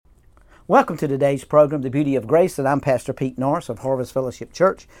Welcome to today's program, The Beauty of Grace, and I'm Pastor Pete Norris of Harvest Fellowship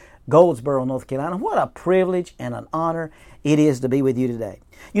Church, Goldsboro, North Carolina. What a privilege and an honor it is to be with you today.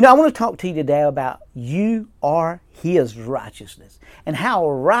 You know, I want to talk to you today about you are His righteousness and how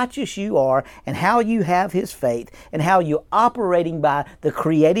righteous you are and how you have His faith and how you're operating by the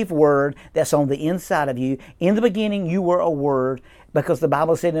creative Word that's on the inside of you. In the beginning, you were a Word, because the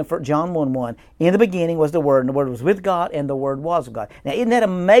Bible said in John 1:1, in the beginning was the Word, and the Word was with God, and the Word was God. Now, isn't that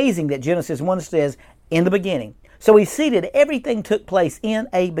amazing that Genesis 1 says, in the beginning? So we see that everything took place in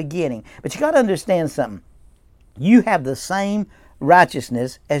a beginning. But you got to understand something. You have the same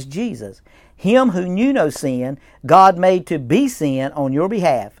righteousness as Jesus. Him who knew no sin, God made to be sin on your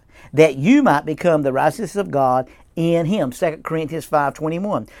behalf, that you might become the righteousness of God in Him. 2 Corinthians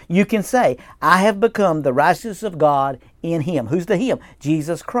 5:21. You can say, I have become the righteousness of God in Him. Who's the Him?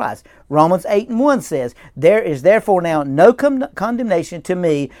 Jesus Christ. Romans 8:1 says, there is therefore now no condemnation to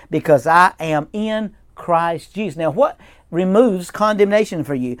me, because I am in Christ Jesus. Now, what removes condemnation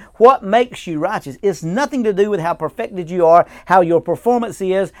for you? What makes you righteous? It's nothing to do with how perfected you are, how your performance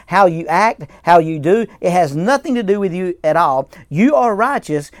is, how you act, how you do. It has nothing to do with you at all. You are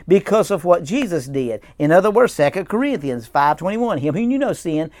righteous because of what Jesus did. In other words, 2 Corinthians 5:21, Him who knew no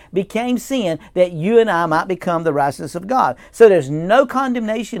sin became sin, that you and I might become the righteousness of God. So there's no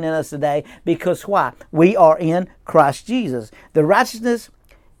condemnation in us today, because why? We are in Christ Jesus. The righteousness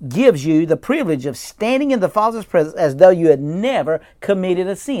gives you the privilege of standing in the Father's presence as though you had never committed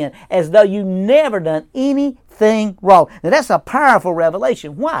a sin, as though you never done anything wrong. Now that's a powerful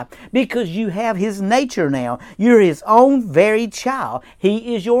revelation. Why? Because you have His nature now. You're His own very child.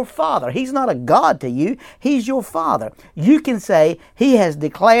 He is your Father. He's not a God to you. He's your Father. You can say, He has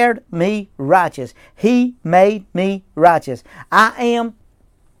declared me righteous. He made me righteous. I am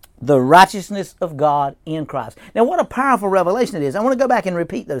the righteousness of God in Christ. Now, what a powerful revelation it is. I want to go back and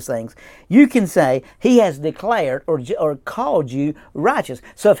repeat those things. You can say, He has declared or called you righteous.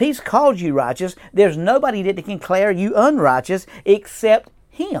 So if He's called you righteous, there's nobody that can declare you unrighteous except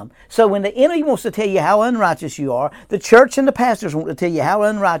Him. So when the enemy wants to tell you how unrighteous you are, the church and the pastors want to tell you how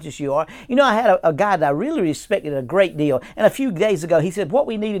unrighteous you are. You know, I had a guy that I really respected a great deal, and a few days ago he said, what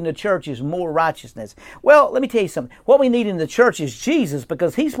we need in the church is more righteousness. Well, let me tell you something. What we need in the church is Jesus,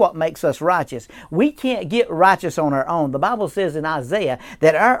 because He's what makes us righteous. We can't get righteous on our own. The Bible says in Isaiah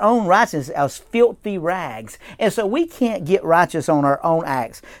that our own righteousness is filthy rags. And so we can't get righteous on our own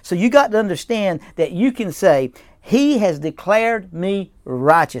acts. So you got to understand that you can say, He has declared me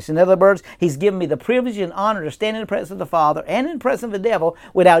righteous. In other words, He's given me the privilege and honor to stand in the presence of the Father and in the presence of the devil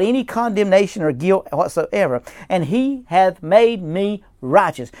without any condemnation or guilt whatsoever. And He hath made me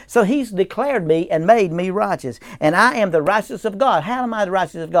righteous. So He's declared me and made me righteous. And I am the righteousness of God. How am I the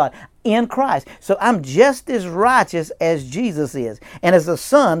righteousness of God? In Christ. So I'm just as righteous as Jesus is. And as a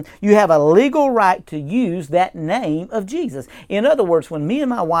son, you have a legal right to use that name of Jesus. In other words, when me and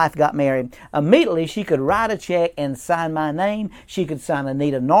my wife got married, immediately she could write a check and sign my name. She could sign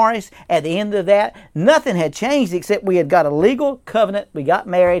Anita Norris. At the end of that, nothing had changed except we had got a legal covenant. We got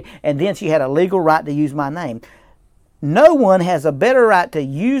married, and then she had a legal right to use my name. No one has a better right to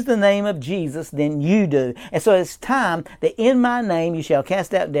use the name of Jesus than you do. And so it's time that in my name you shall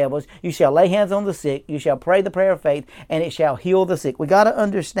cast out devils, you shall lay hands on the sick, you shall pray the prayer of faith, and it shall heal the sick. We got to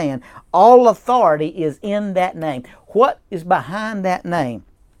understand, all authority is in that name. What is behind that name?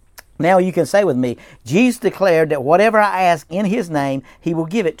 Now you can say with me, Jesus declared that whatever I ask in His name, He will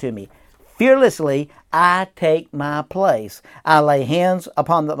give it to me. Fearlessly, I take my place. I lay hands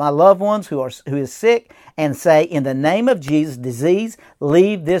upon my loved ones who is sick and say, in the name of Jesus, disease,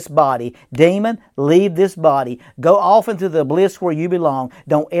 leave this body. Demon, leave this body. Go off into the bliss where you belong.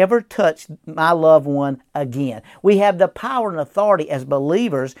 Don't ever touch my loved one again. We have the power and authority as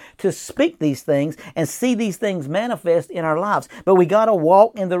believers to speak these things and see these things manifest in our lives. But we got to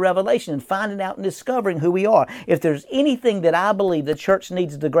walk in the revelation and finding out and discovering who we are. If there's anything that I believe the church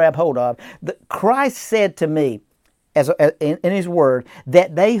needs to grab hold of, Christ said to me, in His Word,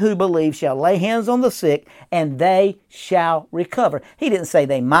 that they who believe shall lay hands on the sick and they shall recover. He didn't say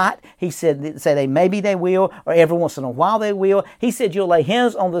they might. He didn't say they maybe they will, or every once in a while they will. He said you'll lay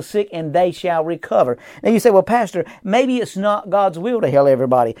hands on the sick and they shall recover. Now you say, well, Pastor, maybe it's not God's will to heal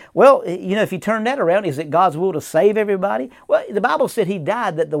everybody. Well, you know, if you turn that around, is it God's will to save everybody? Well, the Bible said He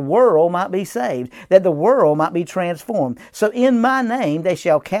died that the world might be saved, that the world might be transformed. So in my name they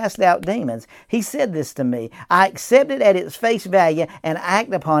shall cast out demons. He said this to me. I accept it at its face value and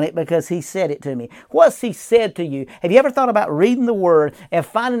act upon it because He said it to me. What's He said to you? Have you ever thought about reading the Word and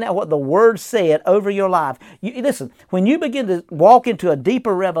finding out what the Word said over your life? Listen, when you begin to walk into a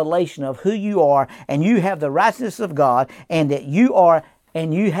deeper revelation of who you are and you have the righteousness of God and that you are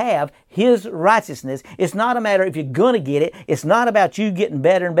and you have His righteousness. It's not a matter if you're going to get it. It's not about you getting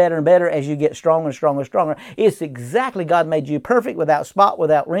better and better and better as you get stronger and stronger and stronger. It's exactly God made you perfect, without spot,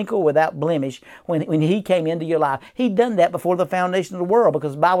 without wrinkle, without blemish when He came into your life. He'd done that before the foundation of the world,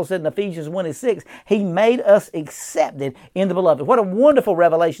 because the Bible said in Ephesians 1:6, He made us accepted in the Beloved. What a wonderful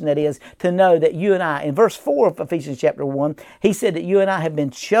revelation that is, to know that you and I, in verse 4 of Ephesians chapter 1, He said that you and I have been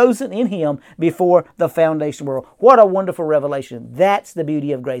chosen in Him before the foundation of the world. What a wonderful revelation. That's the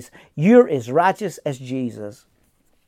beauty of grace. You're as righteous as Jesus.